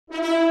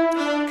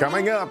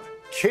Coming up,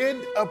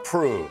 kid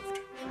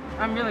approved.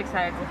 I'm really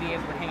excited to be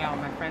able to hang out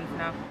with my friends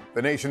now.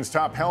 The nation's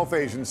top health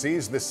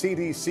agencies, the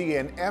CDC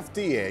and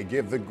FDA,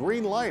 give the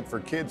green light for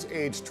kids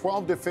aged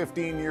 12 to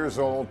 15 years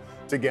old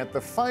to get the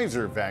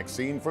Pfizer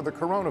vaccine for the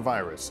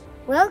coronavirus.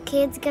 Will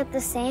kids get the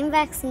same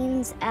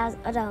vaccines as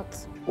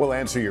adults? We'll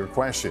answer your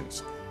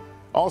questions.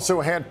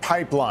 Also ahead,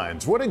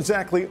 pipelines. What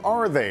exactly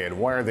are they and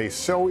why are they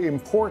so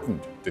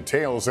important?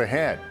 Details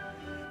ahead.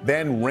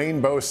 Then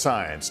rainbow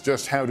science.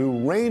 Just how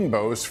do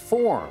rainbows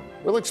form?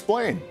 We'll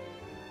explain.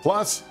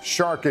 Plus,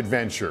 shark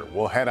adventure.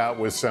 We'll head out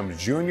with some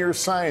junior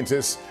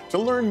scientists to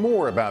learn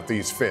more about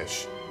these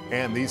fish.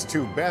 And these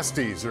two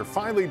besties are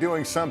finally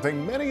doing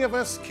something many of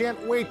us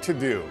can't wait to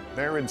do.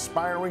 Their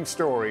inspiring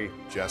story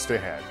just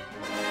ahead.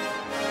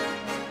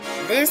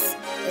 This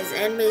is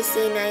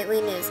NBC Nightly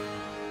News,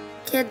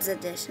 Kids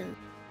Edition.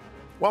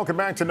 Welcome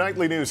back to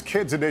Nightly News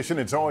Kids Edition.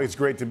 It's always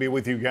great to be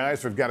with you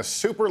guys. We've got a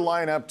super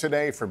lineup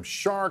today, from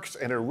sharks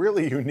and a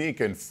really unique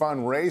and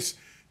fun race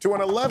to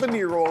an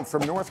 11-year-old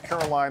from North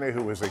Carolina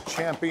who is a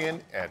champion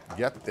at,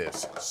 get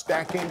this,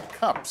 stacking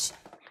cups.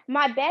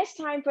 My best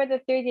time for the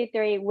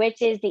 3-3,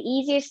 which is the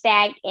easiest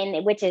stack,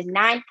 and which is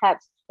 9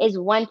 cups, is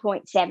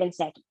 1.7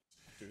 seconds.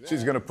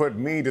 She's going to put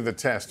me to the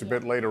test a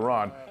bit later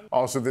on.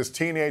 Also, this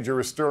teenager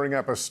is stirring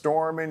up a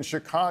storm in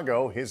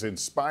Chicago. His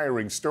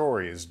inspiring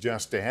story is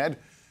just ahead.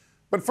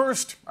 But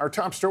first, our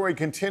top story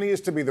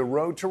continues to be the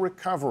road to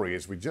recovery.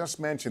 As we just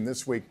mentioned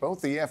this week, both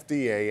the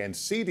FDA and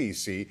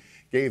CDC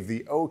gave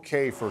the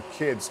okay for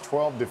kids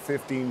 12 to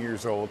 15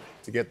 years old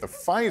to get the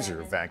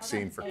Pfizer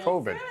vaccine for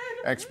COVID.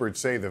 Experts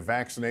say the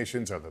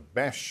vaccinations are the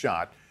best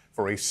shot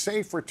for a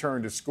safe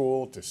return to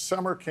school, to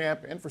summer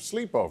camp, and for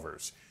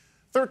sleepovers.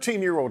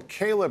 13-year-old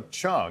Caleb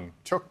Chung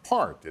took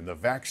part in the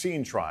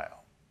vaccine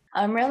trial.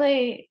 I'm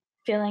really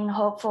feeling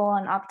hopeful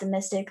and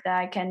optimistic that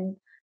I can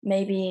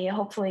maybe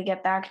hopefully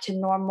get back to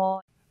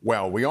normal.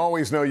 Well, we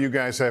always know you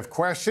guys have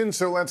questions,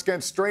 so let's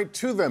get straight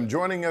to them.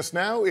 Joining us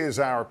now is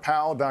our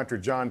pal, Dr.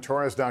 John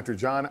Torres. Dr.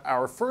 John,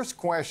 our first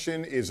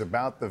question is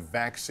about the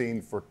vaccine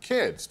for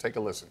kids. Take a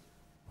listen.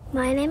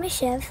 My name is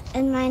Shiv.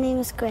 And my name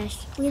is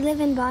Krish. We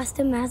live in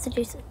Boston,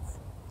 Massachusetts.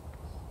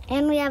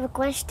 And we have a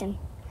question.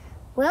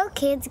 Will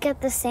kids get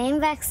the same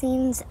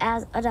vaccines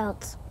as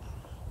adults?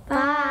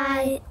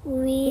 Bye.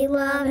 We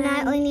love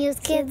Nightly News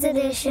Kids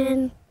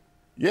Edition.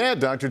 Yeah,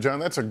 Dr. John,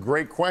 that's a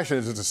great question.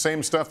 Is it the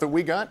same stuff that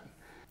we got?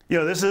 You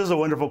know, this is a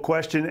wonderful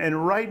question,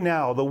 and right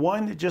now, the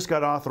one that just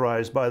got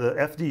authorized by the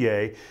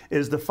FDA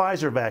is the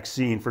Pfizer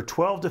vaccine for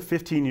 12 to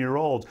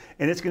 15-year-olds,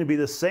 and it's going to be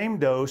the same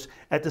dose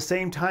at the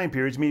same time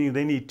periods, meaning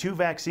they need 2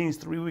 vaccines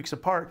 3 weeks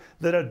apart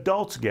that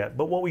adults get.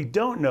 But what we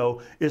don't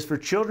know is for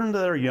children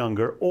that are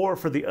younger, or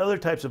for the other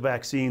types of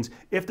vaccines,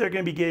 if they're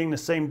going to be getting the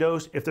same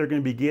dose, if they're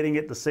going to be getting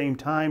it the same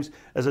times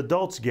as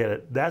adults get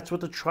it. That's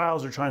what the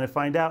trials are trying to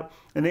find out.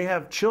 And they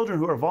have children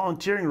who are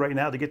volunteering right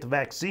now to get the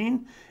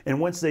vaccine. And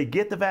once they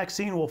get the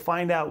vaccine, we'll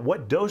find out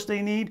what dose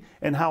they need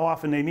and how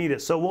often they need it.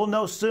 So we'll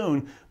know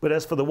soon. But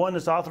as for the one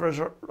that's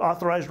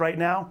authorized right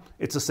now,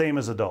 it's the same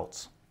as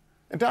adults.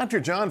 And Dr.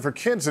 John, for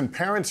kids and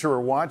parents who are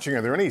watching,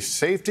 are there any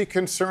safety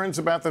concerns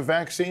about the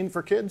vaccine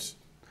for kids?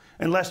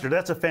 And Lester,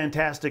 that's a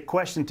fantastic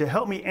question. To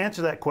help me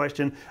answer that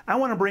question, I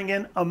want to bring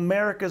in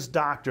America's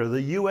doctor,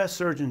 the U.S.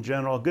 Surgeon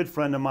General, a good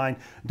friend of mine,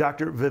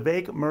 Dr.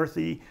 Vivek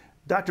Murthy.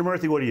 Dr.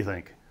 Murthy, what do you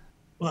think?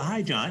 Well,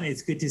 hi, John.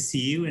 It's good to see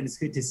you, and it's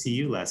good to see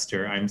you,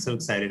 Lester. I'm so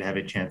excited to have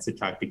a chance to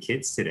talk to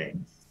kids today.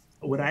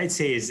 What I'd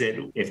say is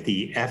that if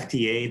the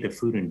FDA, the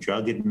Food and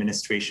Drug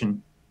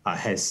Administration,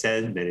 has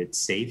said that it's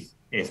safe,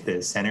 if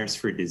the Centers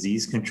for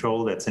Disease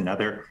Control, that's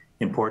another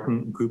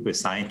important group of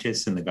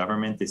scientists in the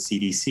government, the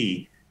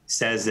CDC,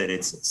 says that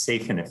it's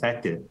safe and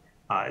effective,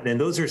 then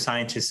those are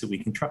scientists that we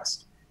can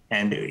trust.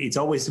 And it's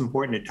always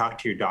important to talk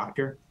to your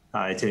doctor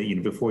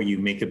before you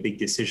make a big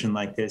decision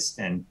like this,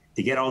 and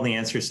to get all the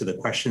answers to the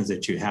questions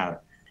that you have.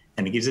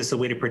 And it gives us a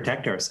way to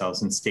protect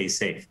ourselves and stay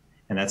safe.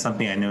 And that's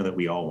something I know that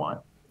we all want.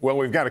 Well,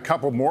 we've got a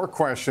couple more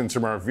questions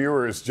from our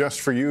viewers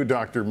just for you,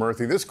 Dr.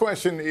 Murthy. This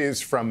question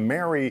is from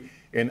Mary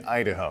in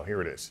Idaho.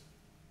 Here it is.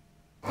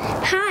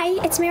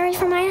 Hi, it's Mary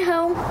from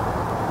Idaho.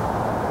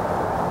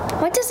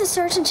 What does the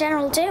Surgeon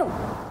General do?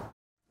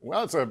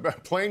 Well, it's a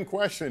plain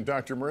question,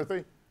 Dr.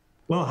 Murthy.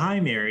 Well, hi,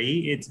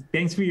 Mary.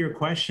 Thanks for your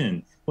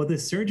question. Well, the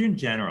Surgeon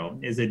General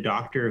is a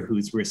doctor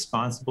who's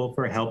responsible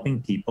for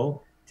helping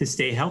people to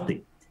stay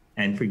healthy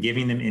and for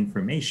giving them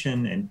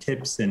information and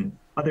tips and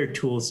other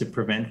tools to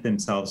prevent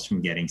themselves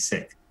from getting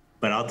sick.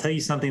 But I'll tell you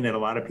something that a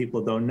lot of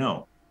people don't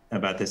know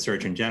about the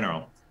Surgeon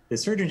General. The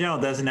Surgeon General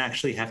doesn't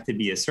actually have to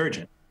be a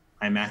surgeon.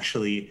 I'm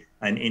actually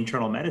an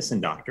internal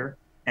medicine doctor.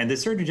 And the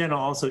Surgeon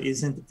General also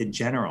isn't a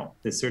general.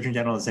 The Surgeon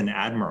General is an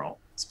admiral,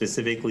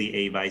 specifically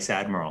a vice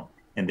admiral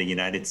in the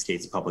United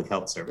States Public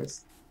Health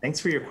Service. Thanks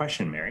for your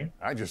question, Mary.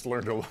 I just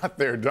learned a lot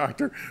there,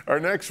 Doctor. Our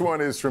next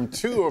one is from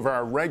 2 of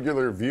our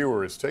regular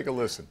viewers. Take a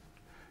listen.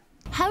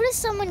 How does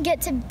someone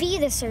get to be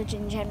the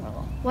Surgeon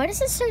General? What does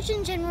the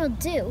Surgeon General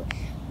do?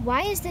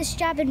 Why is this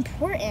job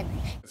important?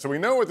 So we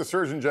know what the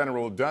Surgeon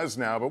General does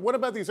now, but what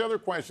about these other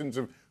questions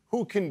of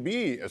who can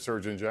be a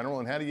Surgeon General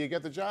and how do you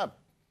get the job?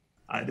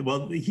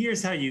 Well,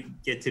 here's how you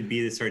get to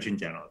be the Surgeon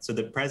General. So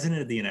the President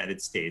of the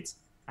United States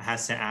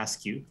has to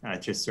ask you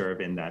to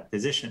serve in that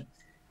position.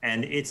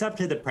 And it's up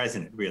to the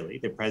President, really.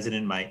 The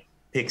President might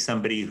pick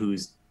somebody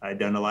who's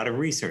done a lot of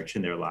research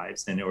in their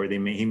lives, or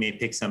he may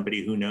pick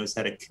somebody who knows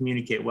how to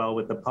communicate well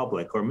with the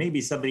public, or maybe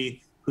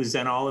somebody who's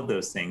done all of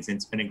those things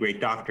and's been a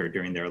great doctor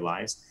during their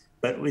lives.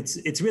 But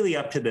it's really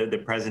up to the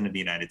President of the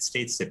United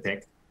States to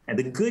pick. And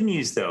the good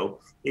news, though,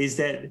 is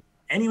that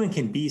anyone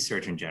can be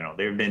Surgeon General.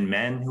 There have been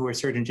men who are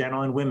Surgeon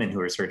General and women who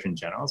are Surgeon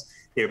Generals.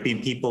 There have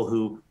been people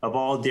who, of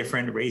all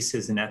different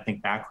races and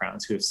ethnic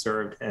backgrounds, who have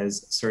served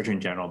as Surgeon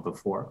General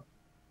before.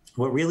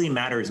 What really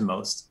matters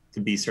most to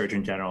be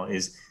Surgeon General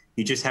is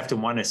you just have to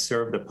want to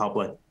serve the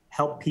public,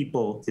 help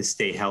people to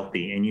stay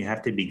healthy, and you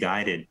have to be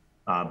guided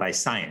by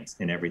science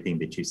in everything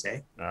that you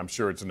say. I'm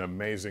sure it's an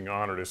amazing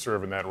honor to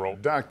serve in that role.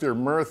 Dr.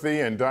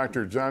 Murthy and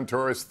Dr. John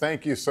Torres,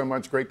 thank you so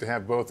much. Great to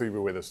have both of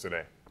you with us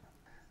today.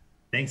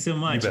 Thanks so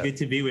much. Good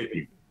to be with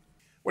you.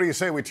 What do you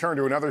say we turn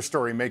to another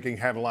story making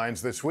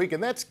headlines this week,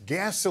 and that's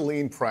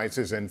gasoline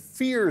prices and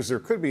fears there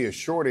could be a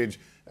shortage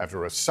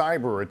after a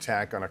cyber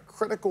attack on a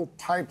critical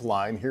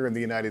pipeline here in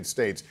the United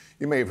States.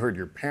 You may have heard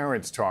your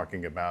parents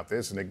talking about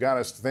this, and it got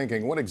us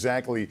thinking, what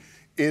exactly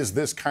is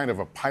this kind of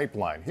a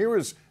pipeline? Here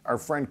is our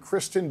friend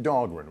Kristen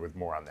Dahlgren with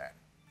more on that.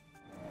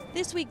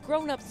 This week,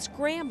 grown-ups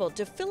scrambled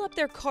to fill up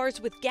their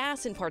cars with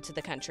gas in parts of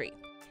the country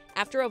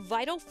after a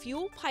vital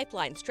fuel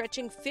pipeline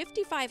stretching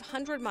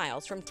 5,500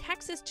 miles from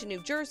Texas to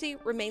New Jersey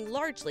remained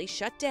largely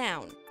shut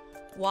down.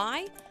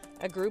 Why?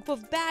 A group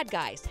of bad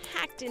guys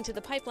hacked into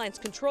the pipeline's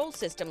control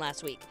system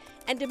last week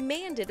and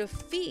demanded a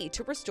fee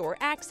to restore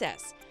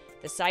access.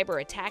 The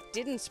cyber attack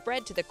didn't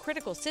spread to the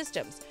critical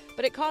systems,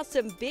 but it caused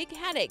some big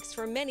headaches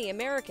for many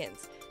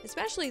Americans,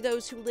 especially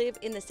those who live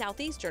in the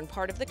southeastern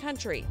part of the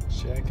country.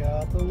 Check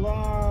out the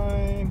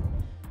line.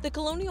 The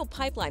Colonial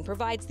Pipeline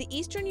provides the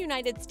eastern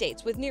United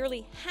States with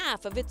nearly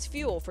half of its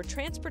fuel for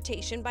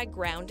transportation by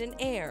ground and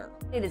air.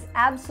 It is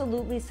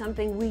absolutely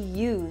something we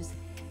use.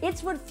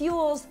 It's what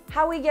fuels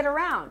how we get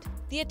around.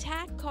 The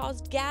attack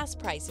caused gas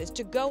prices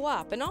to go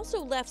up and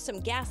also left some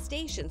gas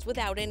stations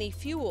without any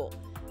fuel.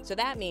 So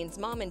that means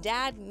mom and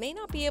dad may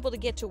not be able to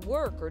get to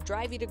work or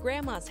drive you to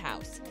grandma's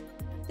house.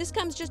 This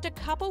comes just a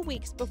couple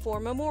weeks before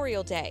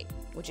Memorial Day,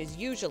 which is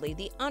usually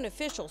the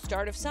unofficial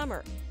start of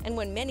summer, and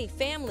when many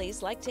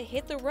families like to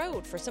hit the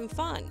road for some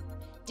fun.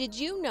 Did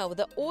you know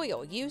the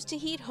oil used to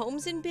heat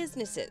homes and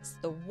businesses,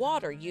 the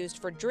water used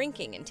for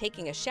drinking and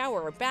taking a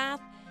shower or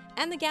bath,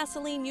 and the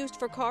gasoline used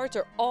for cars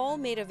are all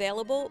made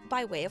available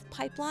by way of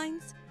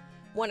pipelines?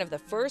 One of the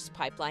first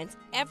pipelines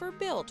ever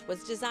built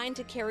was designed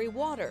to carry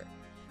water.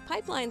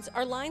 Pipelines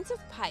are lines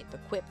of pipe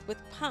equipped with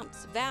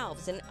pumps,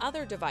 valves, and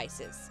other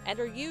devices and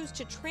are used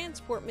to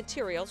transport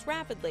materials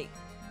rapidly,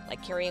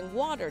 like carrying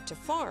water to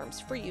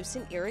farms for use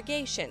in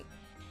irrigation.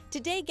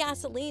 Today,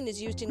 gasoline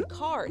is used in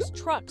cars,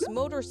 trucks,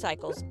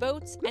 motorcycles,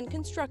 boats, and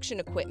construction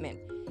equipment.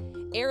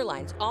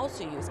 Airlines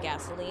also use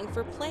gasoline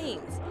for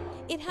planes.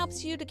 It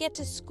helps you to get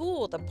to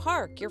school, the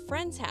park, your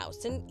friend's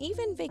house, and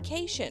even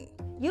vacation.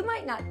 You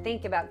might not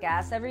think about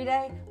gas every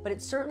day, but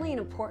it's certainly an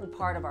important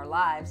part of our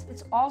lives.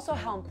 It's also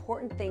how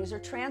important things are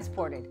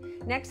transported.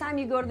 Next time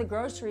you go to the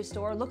grocery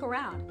store, look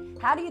around.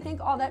 How do you think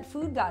all that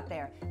food got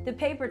there? The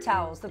paper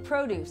towels, the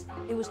produce,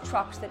 it was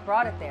trucks that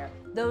brought it there.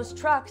 Those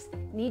trucks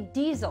need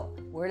diesel.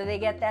 Where do they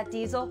get that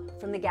diesel?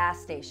 From the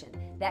gas station.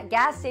 That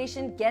gas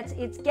station gets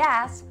its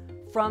gas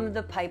from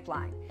the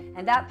pipeline.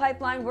 And that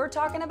pipeline we're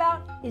talking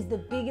about is the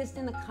biggest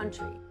in the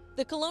country.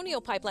 The Colonial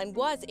Pipeline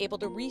was able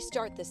to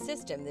restart the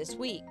system this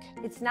week.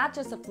 It's not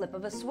just a flip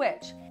of a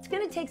switch. It's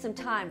going to take some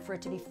time for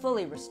it to be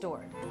fully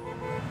restored.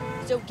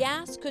 So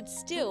gas could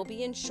still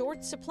be in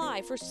short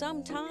supply for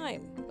some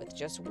time, with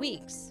just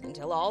weeks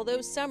until all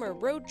those summer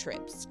road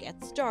trips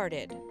get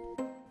started.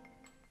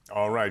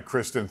 All right,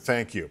 Kristen,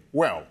 thank you.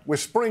 Well, with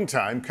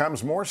springtime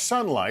comes more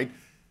sunlight,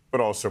 but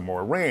also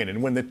more rain.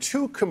 And when the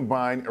two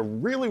combine, a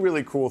really,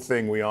 really cool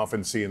thing we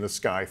often see in the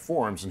sky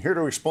forms. And here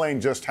to explain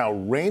just how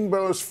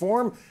rainbows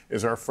form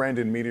is our friend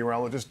and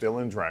meteorologist,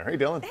 Dylan Dreyer. Hey,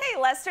 Dylan. Hey,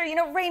 Lester. You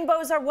know,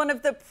 rainbows are one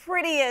of the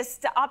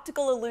prettiest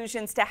optical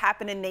illusions to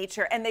happen in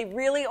nature, and they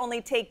really only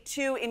take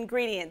two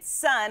ingredients,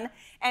 sun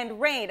and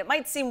rain. It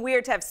might seem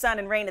weird to have sun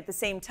and rain at the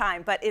same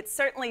time, but it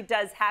certainly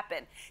does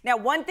happen. Now,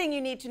 one thing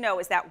you need to know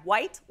is that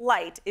white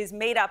light is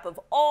made up of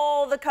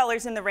all the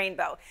colors in the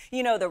rainbow.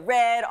 You know, the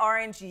red,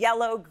 orange,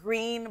 yellow,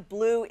 green,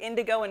 blue,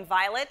 indigo, and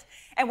violet.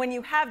 And when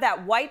you have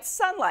that white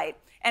sunlight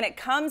and it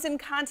comes in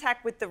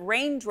contact with the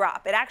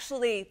raindrop,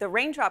 the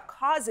raindrop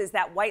causes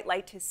that white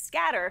light to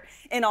scatter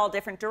in all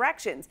different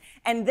directions.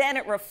 And then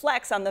it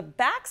reflects on the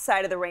back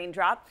side of the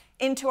raindrop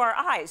into our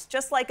eyes,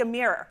 just like a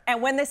mirror.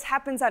 And when this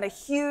happens on a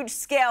huge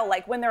scale,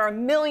 like when there are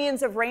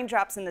millions of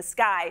raindrops in the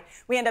sky,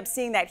 we end up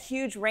seeing that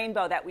huge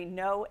rainbow that we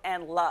know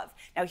and love.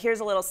 Now, here's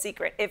a little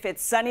secret. If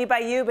it's sunny by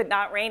you but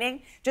not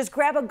raining, just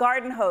grab a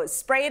garden hose,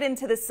 spray it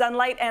into the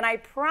sunlight, and I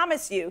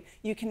promise you,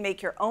 you can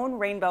make your own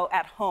rainbow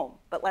at home.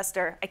 But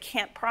Lester, I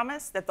can't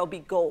promise that they'll be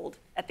gold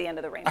at the end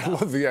of the rainbow. I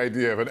love the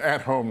idea of an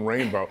at-home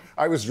rainbow.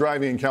 I was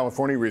driving in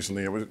California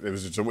recently. It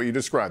was just what you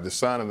described, the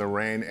sun and the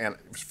rain, and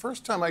it was the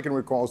first time I can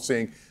recall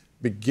seeing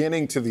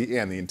beginning to the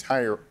end, the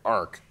entire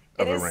arc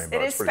of the rainbow.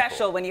 It is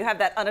special when you have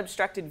that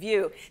unobstructed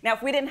view. Now,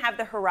 if we didn't have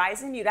the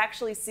horizon, you'd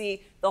actually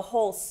see the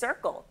whole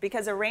circle,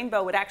 because a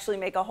rainbow would actually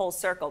make a whole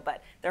circle,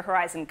 but the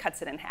horizon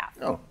cuts it in half.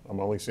 Oh, I'm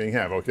only seeing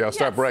half. Okay, I'll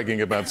stop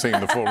bragging about seeing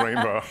the full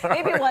rainbow.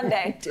 Maybe one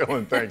day.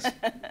 Dylan, thanks.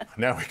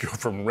 Now we go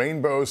from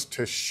rainbows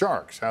to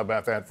sharks. How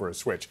about that for a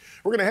switch?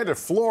 We're going to head to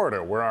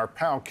Florida, where our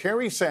pal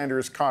Carrie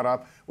Sanders caught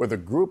up with a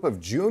group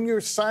of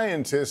junior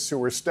scientists who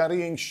were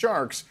studying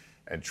sharks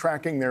and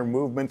tracking their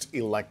movements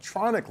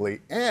electronically,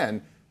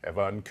 and have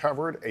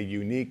uncovered a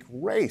unique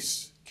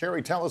race.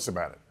 Carrie, tell us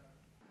about it.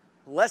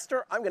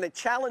 Lester, I'm going to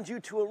challenge you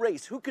to a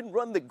race. Who can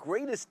run the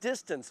greatest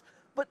distance?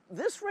 But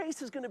this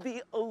race is going to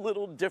be a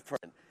little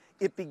different.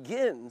 It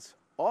begins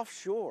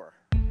offshore.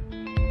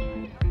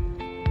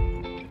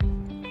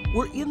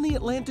 We're in the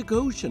Atlantic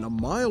Ocean, a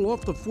mile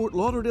off the Fort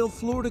Lauderdale,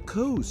 Florida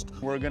coast.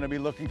 We're going to be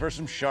looking for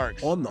some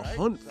sharks. On the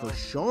hunt for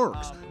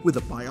sharks with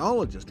a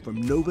biologist from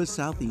Nova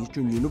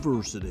Southeastern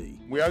University.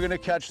 We are going to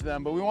catch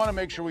them, but we want to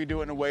make sure we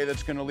do it in a way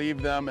that's going to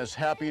leave them as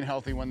happy and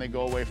healthy when they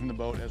go away from the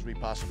boat as we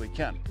possibly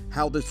can.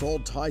 How this all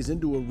ties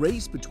into a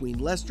race between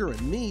Lester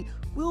and me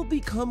will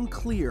become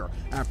clear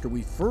after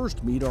we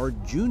first meet our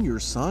junior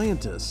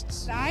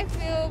scientists. I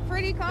feel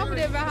pretty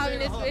confident about having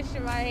this fish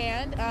in my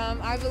hand.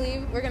 I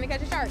believe we're going to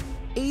catch a shark.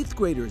 8th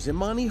graders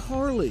Imani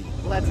Harley.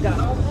 Let's go.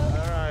 All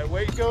right,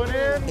 weight going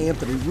in.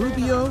 Anthony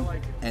Rubio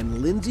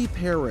and Lindsay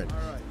Perrin.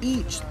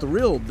 Each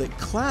thrilled that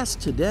class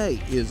today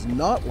is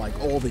not like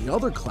all the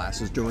other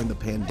classes during the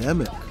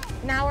pandemic.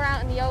 Now we're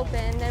out in the open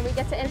and we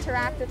get to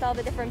interact with all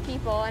the different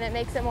people, and it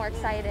makes it more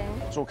exciting.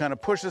 So we'll kind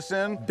of push this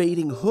in.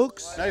 Baiting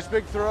hooks. Nice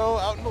big throw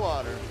out in the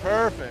water.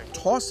 Perfect.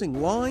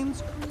 Tossing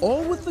lines,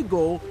 all with the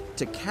goal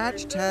to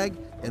catch, tag,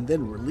 and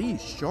then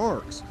release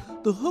sharks.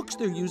 The hooks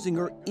they're using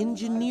are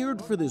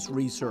engineered for this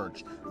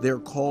research. They're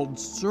called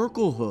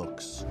circle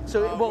hooks.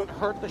 So it won't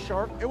hurt the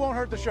shark? It won't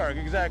hurt the shark,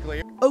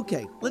 exactly.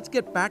 Okay, let's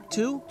get back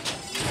to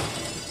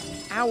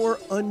our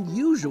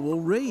unusual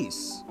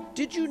race.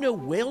 Did you know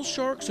whale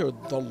sharks are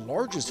the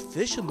largest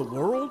fish in the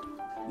world?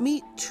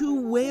 Meet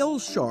 2 whale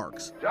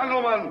sharks.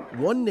 Gentlemen.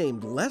 One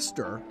named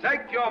Lester.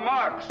 Take your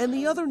marks. And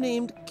the other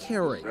named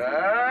Carrie.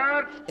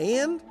 Set.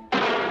 And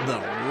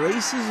the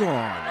race is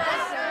on.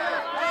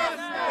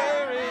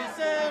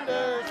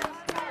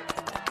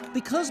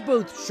 Because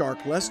both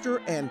Shark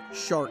Lester and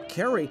Shark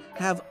Carrie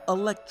have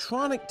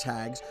electronic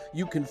tags,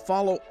 you can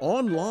follow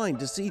online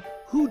to see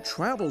who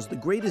travels the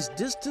greatest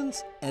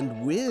distance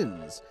and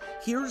wins.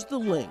 Here's the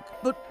link,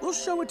 but we'll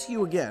show it to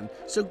you again,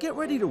 so get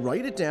ready to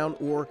write it down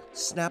or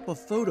snap a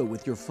photo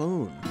with your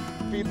phone.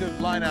 Feed the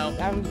line out.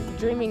 I'm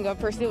dreaming of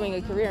pursuing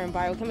a career in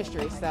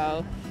biochemistry,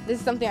 so this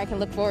is something I can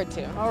look forward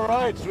to. All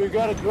right, so we've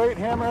got a great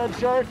hammerhead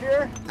shark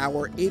here.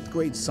 Our 8th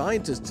grade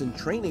scientists in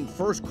training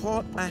first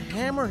caught a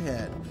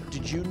hammerhead.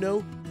 Did you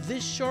know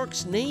this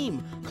shark's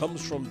name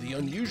comes from the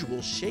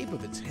unusual shape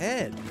of its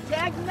head?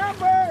 Tag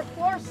number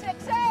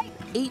 468.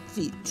 8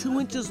 feet 2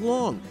 inches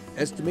long,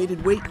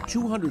 estimated weight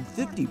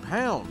 250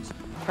 pounds.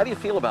 How do you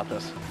feel about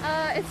this?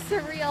 It's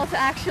surreal to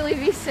actually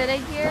be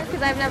sitting here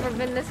because I've never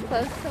been this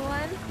close to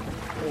one.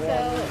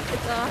 So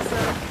it's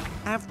awesome.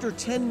 After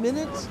 10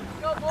 minutes,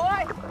 Go,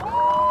 boy.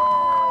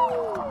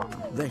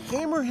 the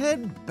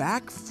hammerhead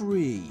back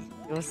free.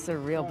 It was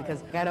surreal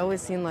because I'd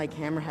always seen like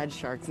hammerhead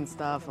sharks and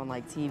stuff on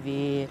like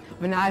TV,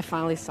 but now I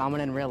finally saw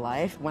one in real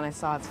life. When I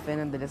saw its fin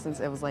in the distance,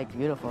 it was like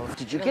beautiful.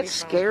 Did you get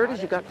scared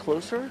as you got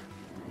closer?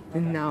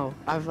 No,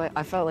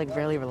 I felt like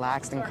really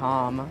relaxed and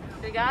calm.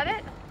 You got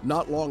it?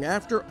 Not long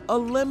after, a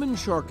lemon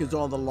shark is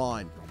on the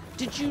line.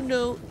 Did you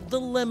know the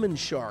lemon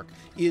shark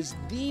is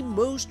the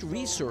most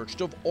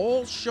researched of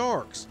all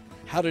sharks?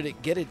 How did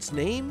it get its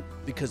name?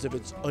 Because of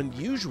its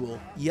unusual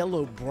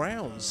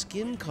yellow-brown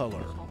skin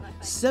color.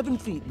 7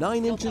 feet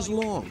 9 inches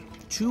long,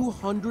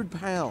 200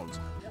 pounds.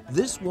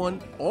 This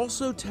one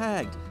also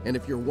tagged, and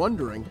if you're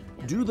wondering,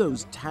 do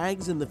those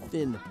tags in the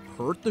fin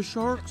hurt the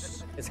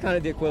sharks? It's kind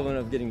of the equivalent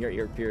of getting your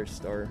ear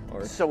pierced or...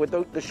 So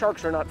the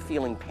sharks are not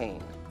feeling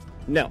pain?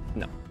 No.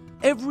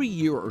 Every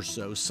year or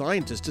so,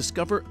 scientists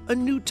discover a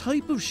new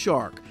type of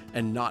shark,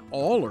 and not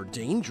all are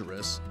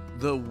dangerous.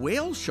 The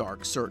whale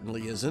shark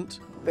certainly isn't.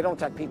 They don't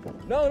attack people.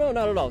 No,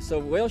 not at all. So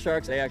whale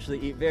sharks, they actually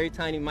eat very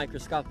tiny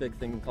microscopic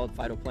thing called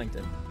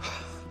phytoplankton.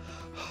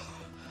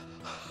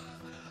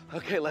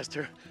 Okay,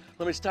 Lester,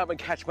 let me stop and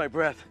catch my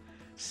breath.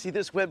 See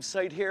this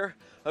website here?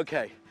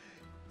 Okay,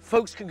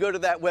 folks can go to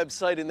that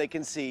website and they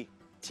can see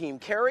Team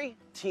Carrie,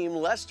 Team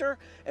Lester,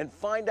 and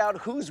find out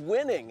who's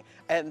winning.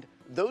 And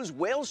those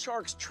whale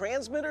sharks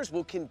transmitters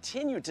will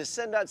continue to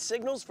send out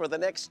signals for the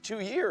next 2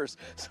 years.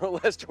 So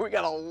Lester, we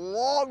got a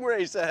long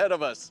race ahead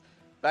of us.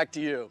 Back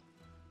to you.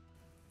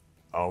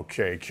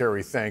 Okay,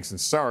 Carrie, thanks, and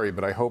sorry,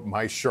 but I hope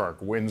my shark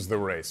wins the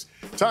race.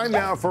 Time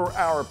now for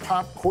our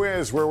pop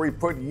quiz, where we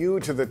put you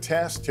to the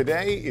test.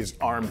 Today is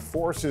Armed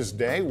Forces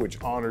Day,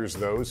 which honors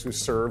those who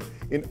serve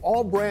in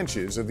all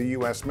branches of the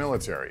U.S.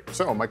 military.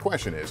 So my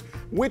question is,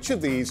 which of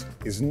these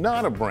is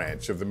not a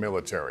branch of the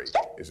military?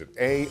 Is it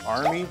A,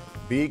 Army,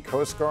 B,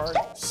 Coast Guard,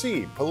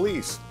 C,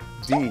 Police,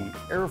 D,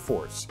 Air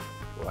Force?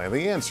 We'll have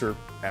the answer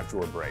after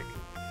a break.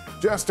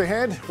 Just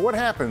ahead, what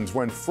happens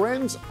when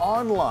friends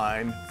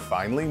online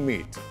finally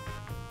meet?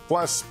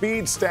 Plus,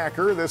 Speed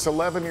Stacker, this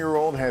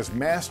 11-year-old has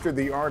mastered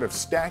the art of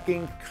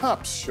stacking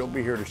cups. She'll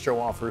be here to show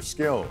off her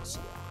skills.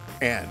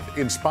 And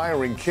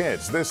inspiring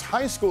kids, this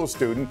high school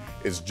student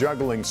is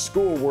juggling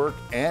schoolwork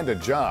and a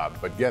job.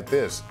 But get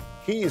this,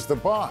 he's the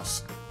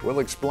boss. We'll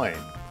explain.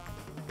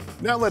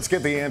 Now let's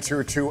get the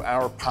answer to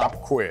our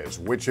pop quiz.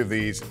 Which of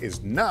these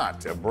is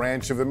not a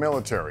branch of the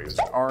military? Is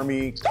it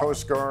Army,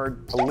 Coast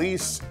Guard,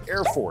 Police,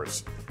 Air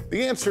Force?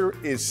 The answer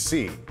is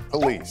C,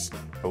 Police.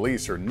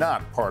 Police are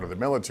not part of the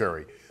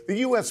military. The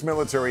U.S.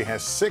 military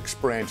has 6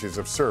 branches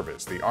of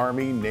service: the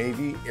Army,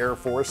 Navy, Air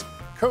Force,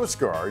 Coast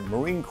Guard,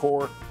 Marine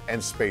Corps,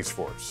 and Space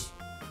Force.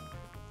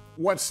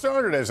 What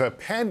started as a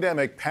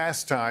pandemic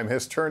pastime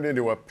has turned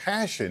into a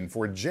passion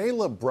for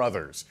Jayla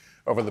Brothers.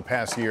 Over the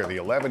past year, the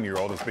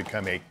 11-year-old has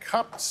become a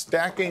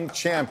cup-stacking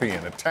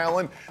champion, a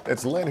talent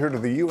that's led her to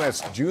the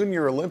U.S.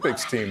 Junior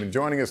Olympics team. And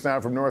joining us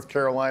now from North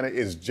Carolina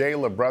is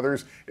Jayla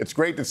Brothers. It's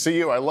great to see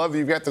you. I love that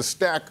you've got the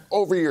stack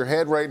over your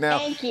head right now.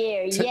 Thank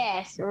you.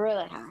 Yes,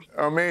 really high.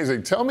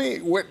 Amazing. Tell me,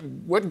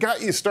 what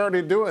got you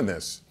started doing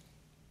this?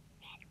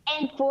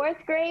 In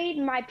 4th grade,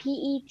 my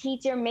PE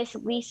teacher, Miss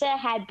Lisa,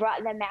 had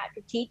brought them out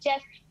to teach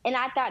us. And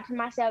I thought to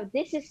myself,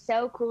 this is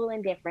so cool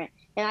and different.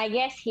 And I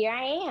guess here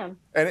I am.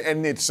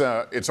 And it's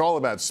all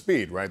about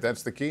speed, right?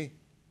 That's the key?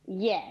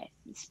 Yes.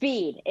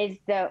 Speed is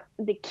the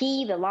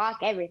key, the lock,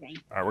 everything.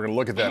 All right, we're going to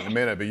look at that in a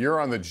minute. But you're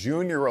on the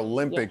Junior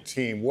Olympic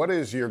team. What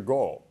is your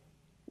goal?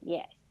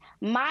 Yes.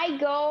 My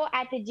goal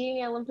at the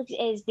Junior Olympics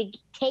is to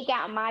take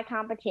out my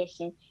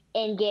competition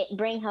and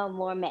bring home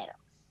more medals.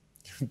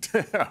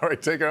 All right,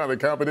 take on the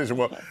competition.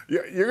 Well,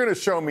 you're going to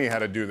show me how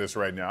to do this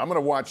right now. I'm going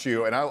to watch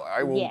you, and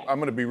I will. Yeah. I'm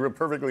going to be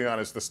perfectly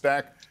honest. The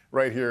stack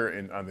right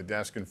here on the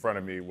desk in front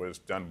of me was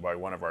done by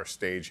one of our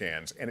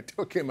stagehands, and it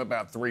took him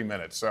about 3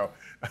 minutes. So,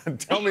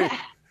 tell me,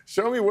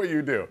 show me what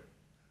you do.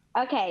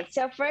 Okay,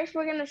 so first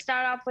we're going to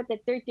start off with the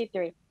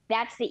 3-3.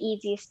 That's the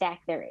easiest stack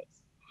there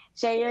is.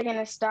 So you're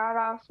going to start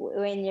off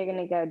when you're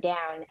going to go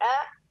down,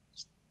 up,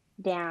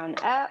 down,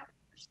 up,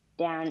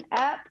 down,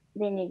 up.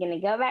 Then you're going to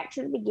go back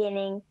to the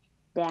beginning.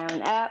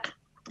 Down, up,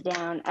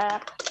 down,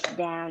 up,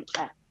 down,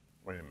 up.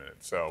 Wait a minute.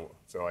 So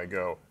I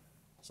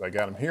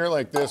got them here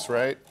like this,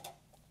 right?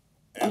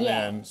 And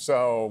then,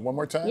 so one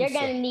more time. You're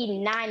going to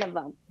need 9 of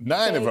them.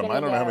 9 of them.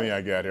 I don't know how many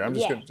I got here. I'm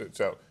just going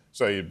to,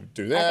 so you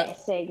do that. Okay,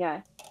 so you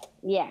go,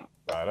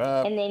 right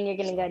up. And then you're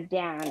going to go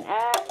down,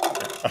 up.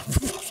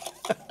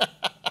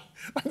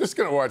 I'm just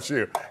going to watch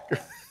you.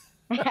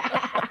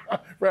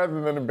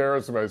 Rather than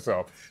embarrass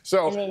myself.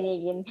 So,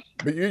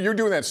 but you're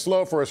doing that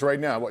slow for us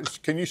right now.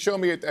 Can you show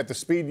me at the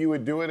speed you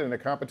would do it in a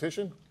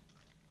competition?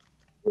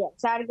 Yeah,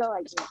 try to go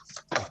like this.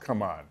 Oh,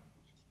 come on.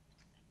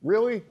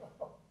 Really?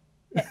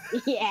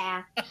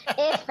 Yeah,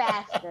 it's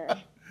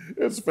faster.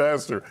 It's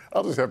faster.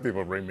 I'll just have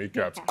people bring me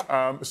cups.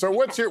 So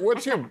what's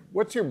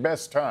your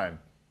best time?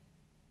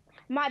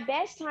 My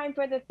best time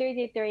for the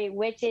 3-3,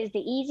 which is the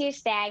easiest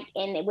stack,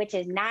 and which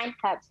is 9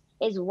 cups,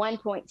 is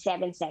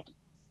 1.7 seconds.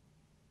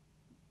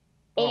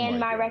 And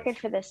my record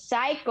for the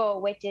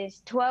cycle, which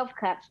is 12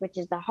 cups, which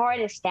is the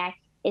hardest stack,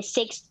 is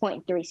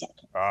 6.3 seconds.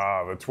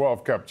 Ah, the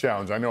 12-cup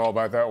challenge. I know all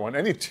about that one.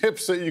 Any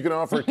tips that you can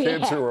offer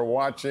kids who are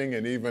watching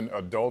and even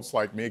adults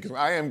like me? Because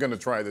I am going to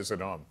try this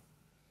at home.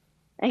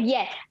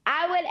 Yes,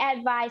 I would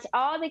advise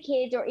all the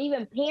kids or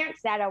even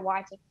parents that are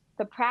watching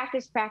to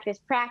practice, practice,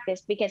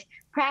 practice, because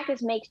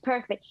practice makes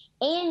perfect.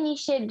 And you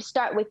should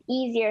start with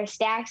easier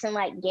stacks and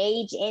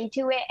gauge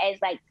into it as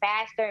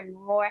faster and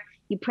more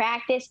you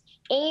practice.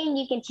 And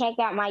you can check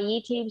out my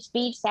YouTube,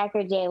 Speed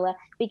Stacker Jayla,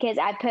 because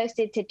I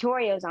posted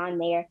tutorials on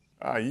there.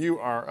 You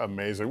are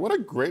amazing. What a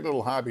great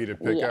little hobby to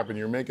pick up, and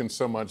you're making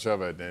so much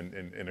of it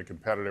in a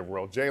competitive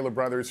world. Jayla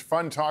Brothers,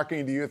 fun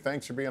talking to you.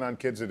 Thanks for being on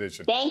Kids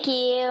Edition. Thank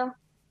you.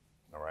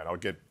 All right, I'll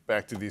get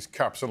back to these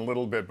cups in a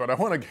little bit, but I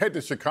want to get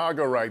to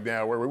Chicago right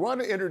now, where we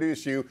want to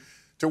introduce you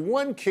to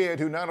one kid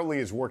who not only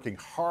is working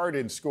hard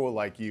in school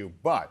like you,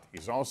 but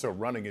he's also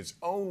running his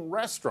own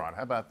restaurant.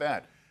 How about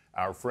that?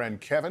 Our friend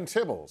Kevin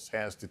Tibbles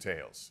has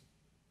details.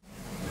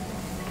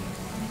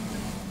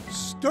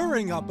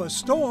 Stirring up a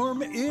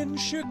storm in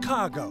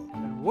Chicago.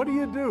 What do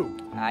you do?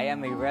 I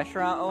am a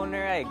restaurant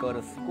owner. I go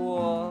to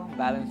school,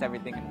 balance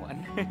everything in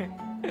one.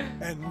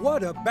 And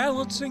what a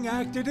balancing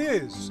act it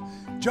is.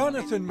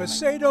 Jonathan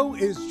Macedo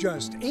is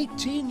just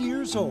 18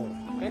 years old.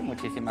 Okay,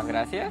 muchísimas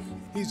gracias.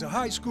 He's a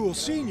high school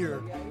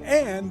senior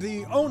and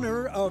the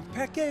owner of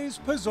Peque's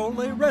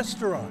Pozole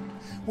restaurant,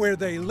 where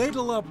they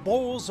ladle up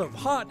bowls of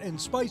hot and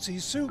spicy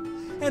soup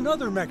and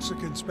other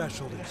Mexican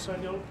specialties.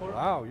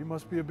 Wow, you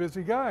must be a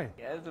busy guy.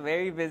 Yes,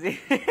 very busy.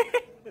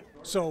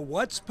 So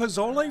what's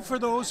pozole for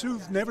those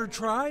who've never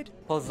tried?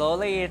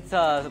 Pozole, it's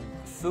a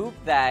soup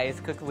that is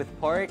cooked with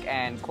pork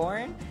and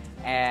corn,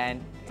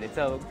 and it's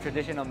a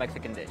traditional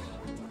Mexican dish.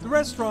 The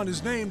restaurant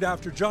is named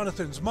after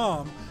Jonathan's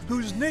mom,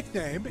 whose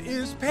nickname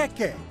is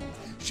Peque.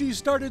 She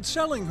started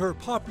selling her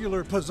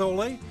popular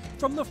pozole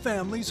from the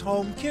family's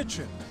home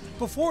kitchen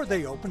before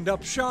they opened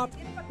up shop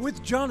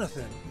with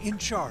Jonathan in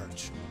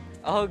charge.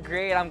 Oh,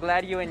 great. I'm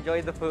glad you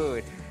enjoyed the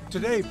food.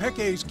 Today,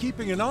 Peque's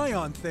keeping an eye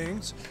on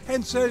things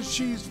and says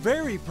she's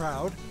very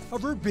proud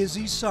of her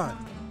busy son.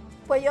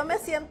 Pues yo me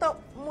siento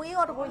muy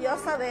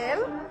orgullosa de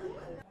él.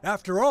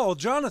 After all,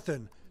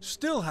 Jonathan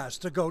still has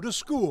to go to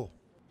school.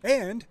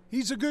 And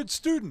he's a good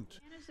student.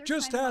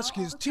 Just ask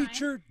his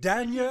teacher,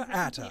 Danya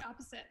Atta.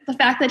 The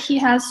fact that he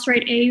has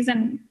straight A's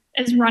and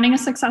is running a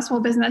successful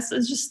business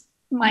is just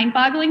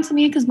mind-boggling to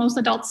me, because most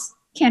adults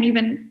can't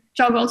even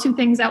juggle two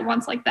things at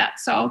once like that.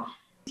 So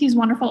he's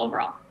wonderful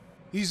overall.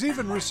 He's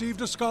even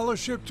received a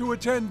scholarship to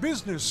attend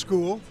business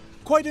school.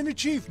 Quite an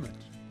achievement.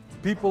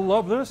 People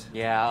love this?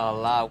 Yeah, a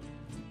lot.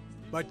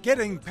 But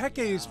getting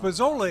Peque's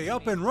Pozole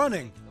up and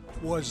running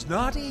was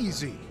not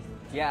easy.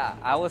 Yeah,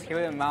 I was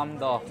here with Mom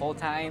the whole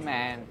time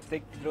and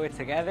stick through it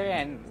together,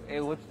 and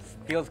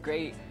feels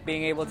great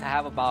being able to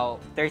have about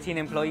 13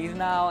 employees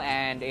now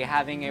and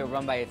having it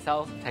run by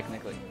itself,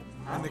 technically.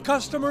 And the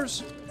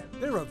customers,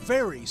 they're a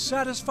very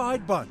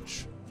satisfied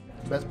bunch.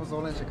 Best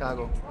pozole in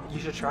Chicago. You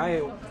should try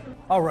it.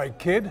 All right,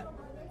 kid.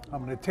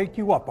 I'm going to take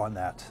you up on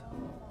that.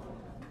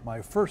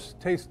 My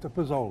first taste of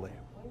pozole.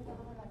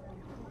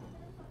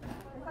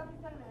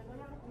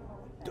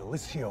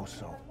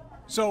 Delicioso.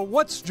 So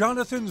what's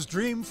Jonathan's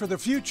dream for the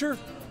future?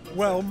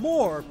 Well,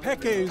 more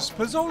Peque's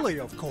Pozole,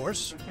 of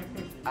course.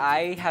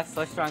 I have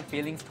such strong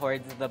feelings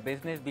towards the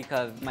business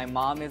because my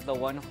mom is the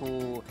one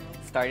who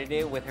started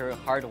it with her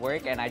hard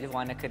work, and I just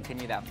want to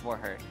continue that for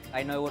her.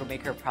 I know it will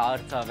make her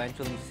proud to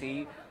eventually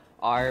see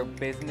our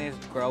business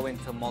grow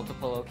into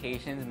multiple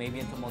locations, maybe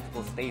into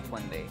multiple states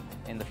one day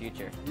in the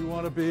future. You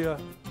want to be a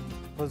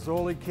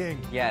Pozole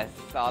king? Yes,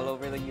 all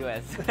over the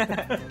U.S.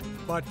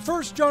 But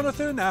first,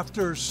 Jonathan,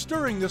 after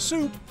stirring the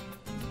soup,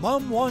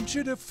 Mom wants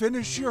you to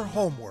finish your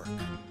homework.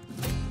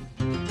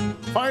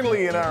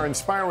 Finally, in our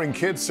Inspiring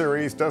Kids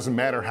series, doesn't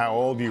matter how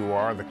old you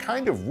are, the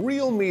kind of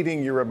real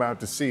meeting you're about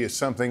to see is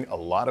something a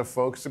lot of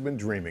folks have been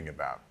dreaming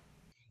about.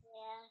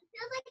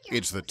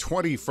 It's the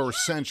 21st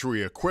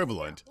century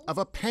equivalent of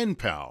a pen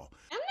pal.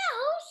 I'm not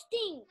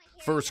hosting.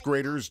 First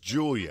graders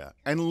Julia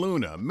and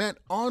Luna met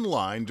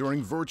online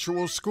during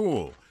virtual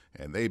school,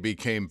 and they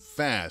became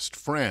fast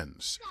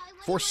friends.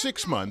 For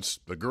 6 months,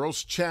 the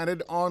girls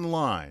chatted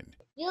online.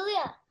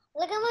 Julia,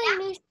 look at my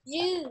new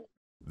shoes.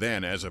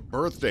 Then, as a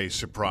birthday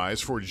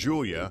surprise for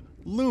Julia,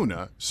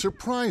 Luna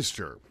surprised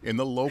her in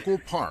the local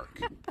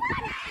park.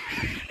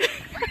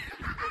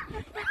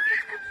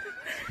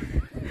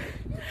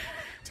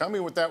 Tell me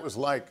what that was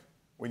like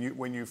when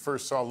you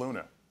first saw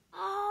Luna.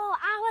 Oh,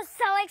 I was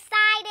so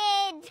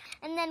excited.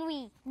 And then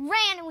we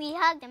ran and we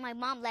hugged and my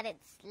mom let it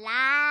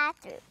slide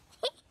through.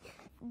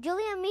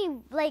 Julia and me,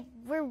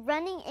 we're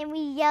running and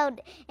we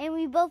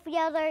both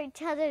yelled at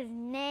each other's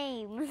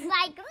names.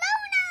 Like, Luna!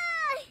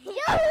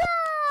 Julia!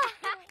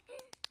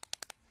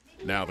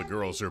 Now the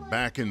girls are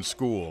back in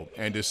school,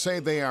 and to say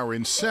they are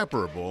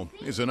inseparable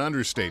is an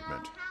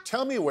understatement.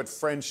 Tell me what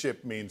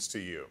friendship means to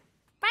you.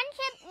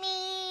 Friendship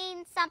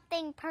means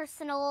something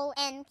personal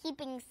and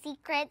keeping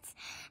secrets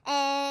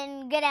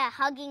and good at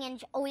hugging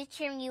and always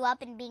cheering you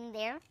up and being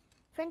there.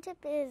 Friendship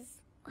is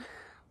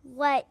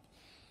what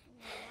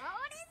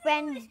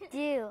friends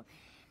do,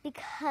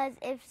 because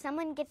if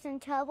someone gets in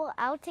trouble,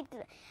 I'll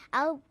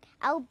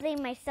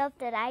blame myself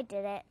that I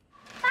did it.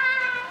 Bye.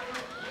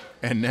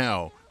 And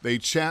now they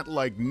chat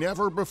like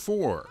never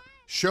before,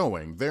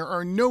 showing there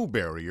are no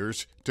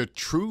barriers to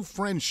true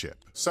friendship.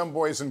 Some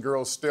boys and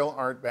girls still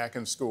aren't back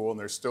in school and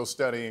they're still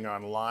studying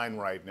online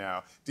right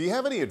now. Do you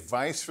have any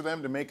advice for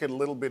them to make it a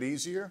little bit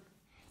easier?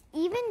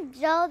 Even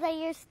though that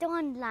you're still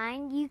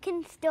online, you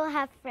can still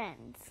have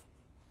friends.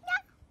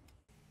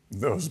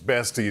 Those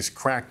besties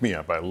crack me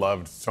up. I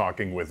loved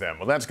talking with them.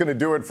 Well, that's going to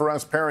do it for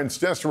us parents.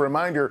 Just a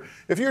reminder,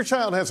 if your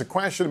child has a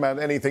question about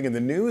anything in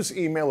the news,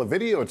 email a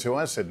video to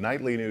us at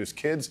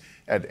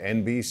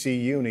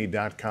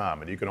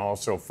nightlynewskids@nbcuni.com. And you can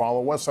also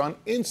follow us on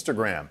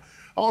Instagram.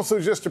 Also,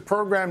 just a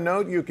program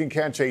note, you can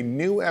catch a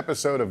new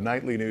episode of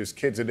Nightly News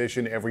Kids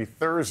Edition every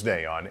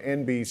Thursday on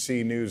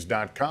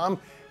nbcnews.com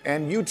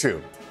and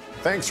YouTube.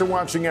 Thanks for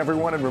watching,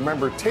 everyone, and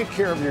remember, take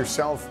care of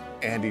yourself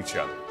and each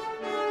other.